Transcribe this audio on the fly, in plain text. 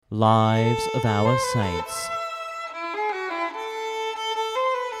Lives of our Saints.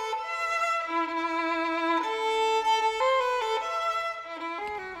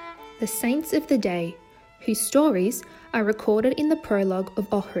 The Saints of the Day, whose stories are recorded in the prologue of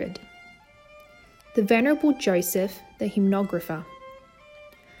Ohrid. The Venerable Joseph, the hymnographer.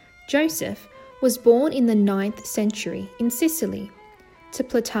 Joseph was born in the 9th century in Sicily to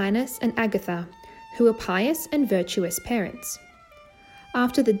Plotinus and Agatha, who were pious and virtuous parents.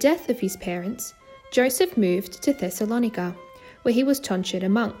 After the death of his parents, Joseph moved to Thessalonica, where he was tonsured a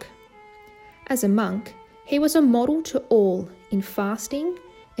monk. As a monk, he was a model to all in fasting,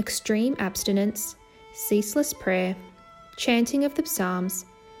 extreme abstinence, ceaseless prayer, chanting of the psalms,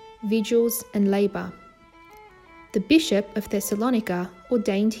 vigils and labour. The bishop of Thessalonica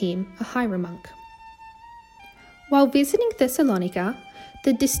ordained him a hieromonk. While visiting Thessalonica,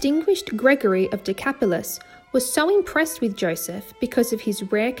 the distinguished Gregory of Decapolis was so impressed with Joseph because of his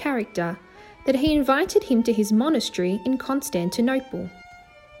rare character that he invited him to his monastery in Constantinople.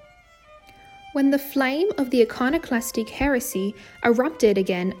 When the flame of the iconoclastic heresy erupted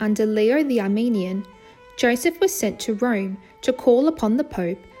again under Leo the Armenian, Joseph was sent to Rome to call upon the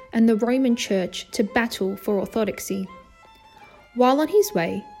Pope and the Roman Church to battle for orthodoxy. While on his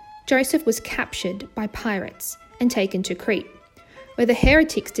way, Joseph was captured by pirates and taken to Crete, where the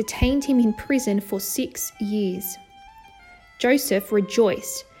heretics detained him in prison for 6 years. Joseph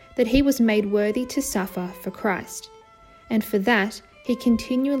rejoiced that he was made worthy to suffer for Christ, and for that he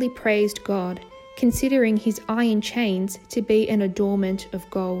continually praised God, considering his iron chains to be an adornment of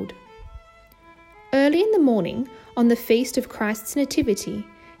gold. Early in the morning, on the feast of Christ's Nativity,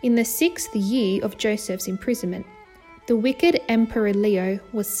 in the 6th year of Joseph's imprisonment, the wicked Emperor Leo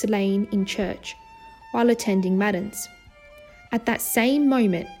was slain in church while attending Matins. At that same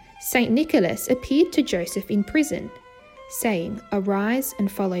moment, Saint Nicholas appeared to Joseph in prison, saying, "Arise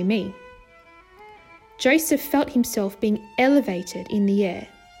and follow me." Joseph felt himself being elevated in the air,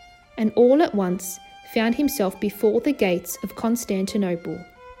 and all at once found himself before the gates of Constantinople.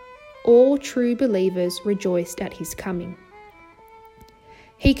 All true believers rejoiced at his coming.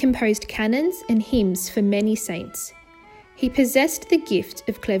 He composed canons and hymns for many saints. He possessed the gift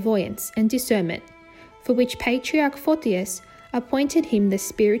of clairvoyance and discernment, for which Patriarch Photius appointed him the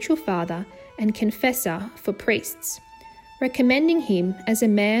spiritual father and confessor for priests, recommending him as a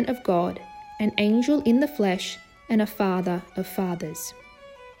man of God, an angel in the flesh, and a father of fathers.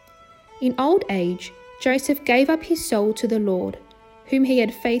 In old age, Joseph gave up his soul to the Lord, whom he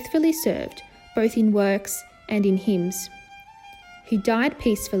had faithfully served, both in works and in hymns. He died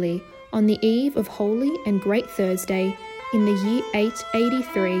peacefully on the eve of Holy and Great Thursday in the year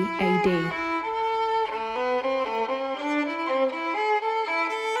 883 AD.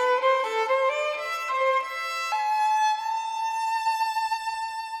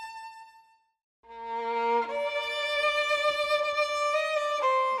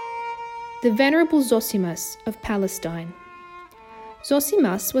 The Venerable Zosimus of Palestine.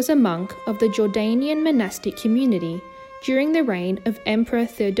 Zosimus was a monk of the Jordanian monastic community during the reign of Emperor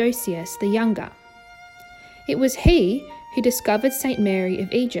Theodosius the Younger. It was he who discovered Saint Mary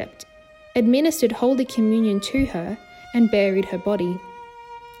of Egypt, administered Holy Communion to her, and buried her body.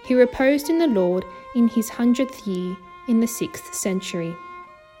 He reposed in the Lord in his 100th year in the 6th century.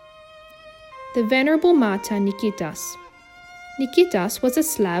 The Venerable Martyr Nikitas. Nikitas was a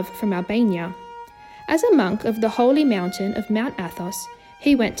Slav from Albania. As a monk of the holy mountain of Mount Athos,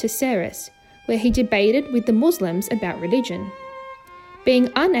 he went to Serres, where he debated with the Muslims about religion. Being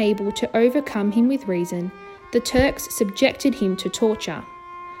unable to overcome him with reason, the Turks subjected him to torture,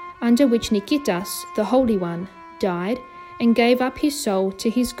 under which Nikitas, the Holy One, died and gave up his soul to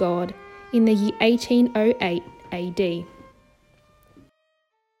his God in the year 1808 AD.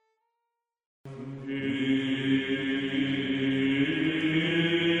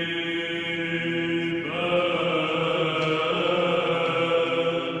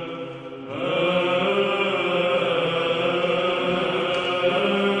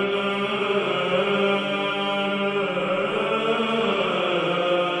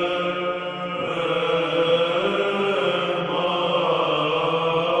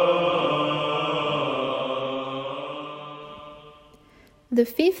 The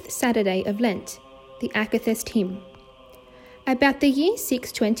 5th Saturday of Lent, the Akathist hymn. About the year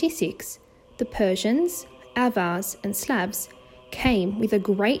 626, the Persians, Avars and Slavs came with a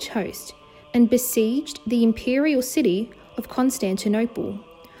great host and besieged the imperial city of Constantinople,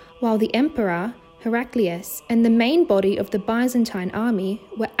 while the emperor, Heraclius, and the main body of the Byzantine army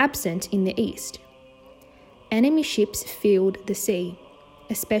were absent in the east. Enemy ships filled the sea,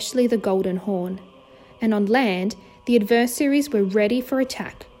 especially the Golden Horn, and on land the adversaries were ready for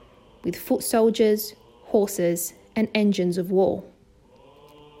attack, with foot soldiers, horses, and engines of war.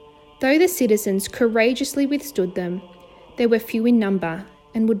 Though the citizens courageously withstood them, they were few in number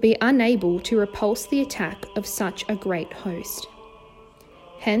and would be unable to repulse the attack of such a great host.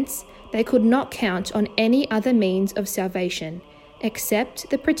 Hence, they could not count on any other means of salvation except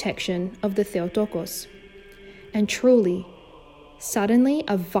the protection of the Theotokos. And truly, suddenly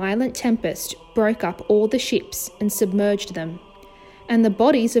a violent tempest broke up all the ships and submerged them, and the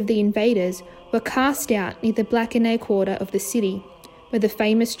bodies of the invaders were cast out near the Blackenay quarter of the city, where the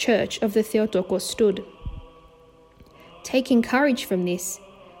famous church of the Theotokos stood. Taking courage from this,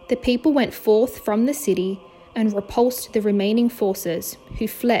 the people went forth from the city and repulsed the remaining forces, who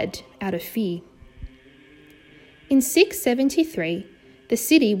fled out of fear. In 673, the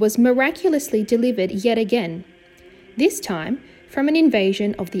city was miraculously delivered yet again, this time from an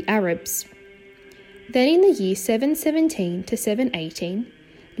invasion of the Arabs. Then in the year 717 to 718,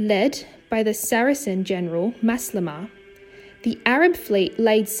 led by the Saracen general Maslama, the Arab fleet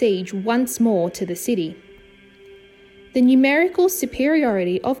laid siege once more to the city. The numerical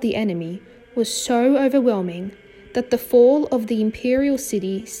superiority of the enemy was so overwhelming that the fall of the imperial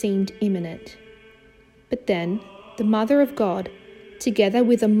city seemed imminent. But then the Mother of God, together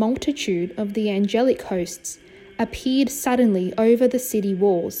with a multitude of the angelic hosts, appeared suddenly over the city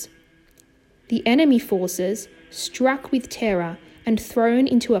walls. The enemy forces, struck with terror and thrown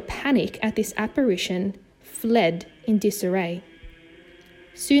into a panic at this apparition, fled in disarray.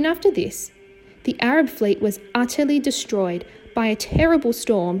 Soon after this, the Arab fleet was utterly destroyed by a terrible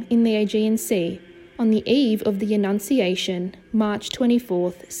storm in the Aegean Sea on the eve of the Annunciation, March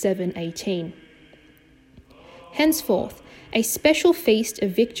 24th, 718. Henceforth, a special feast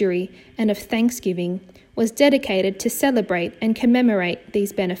of victory and of thanksgiving was dedicated to celebrate and commemorate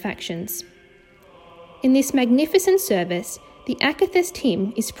these benefactions. In this magnificent service, the Akathist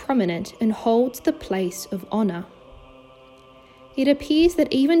hymn is prominent and holds the place of honour. It appears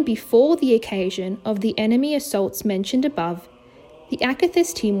that even before the occasion of the enemy assaults mentioned above, the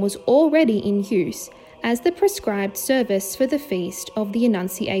Akathist hymn was already in use as the prescribed service for the feast of the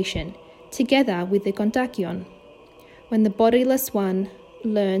Annunciation, together with the Kontakion, when the bodiless one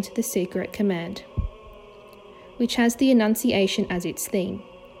learned the secret command, which has the Annunciation as its theme.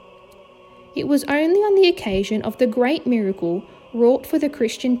 It was only on the occasion of the great miracle wrought for the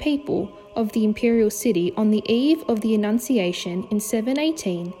Christian people of the imperial city on the eve of the Annunciation in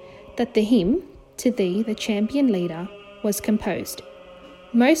 718 that the hymn, To Thee, the Champion Leader, was composed,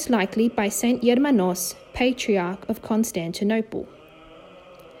 most likely by Saint Germanos, Patriarch of Constantinople.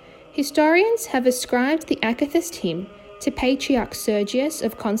 Historians have ascribed the Akathist hymn to Patriarch Sergius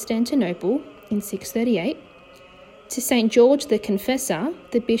of Constantinople in 638, to Saint George the Confessor,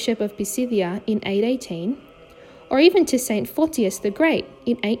 the Bishop of Pisidia, in 818, or even to Saint Photius the Great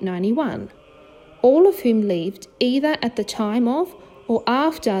in 891, all of whom lived either at the time of or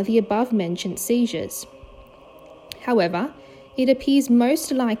after the above-mentioned seizures. However, it appears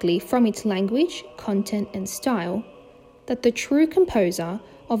most likely from its language, content and style that the true composer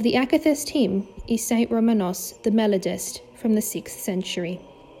of the Akathist hymn is Saint Romanos the Melodist from the 6th century.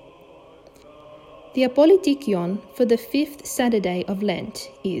 The Apolytikion for the 5th Saturday of Lent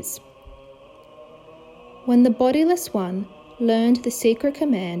is: When the bodiless one learned the secret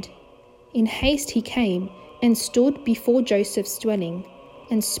command, in haste he came and stood before Joseph's dwelling,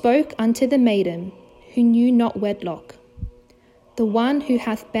 and spoke unto the maiden who knew not wedlock. The one who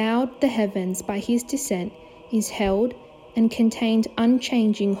hath bowed the heavens by his descent is held and contained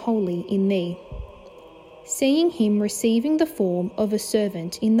unchanging wholly in thee. Seeing him receiving the form of a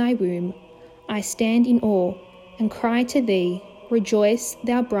servant in thy womb, I stand in awe and cry to thee, Rejoice,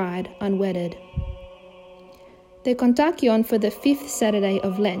 thou bride unwedded. The Kontakion for the 5th Saturday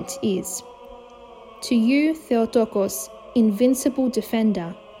of Lent is: To you, Theotokos, invincible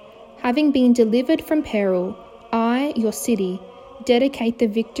defender, having been delivered from peril, I, your city, dedicate the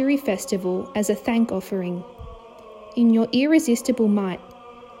Victory Festival as a thank offering. In your irresistible might,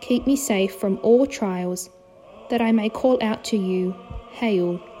 keep me safe from all trials, that I may call out to you,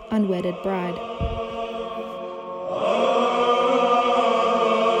 Hail, unwedded bride.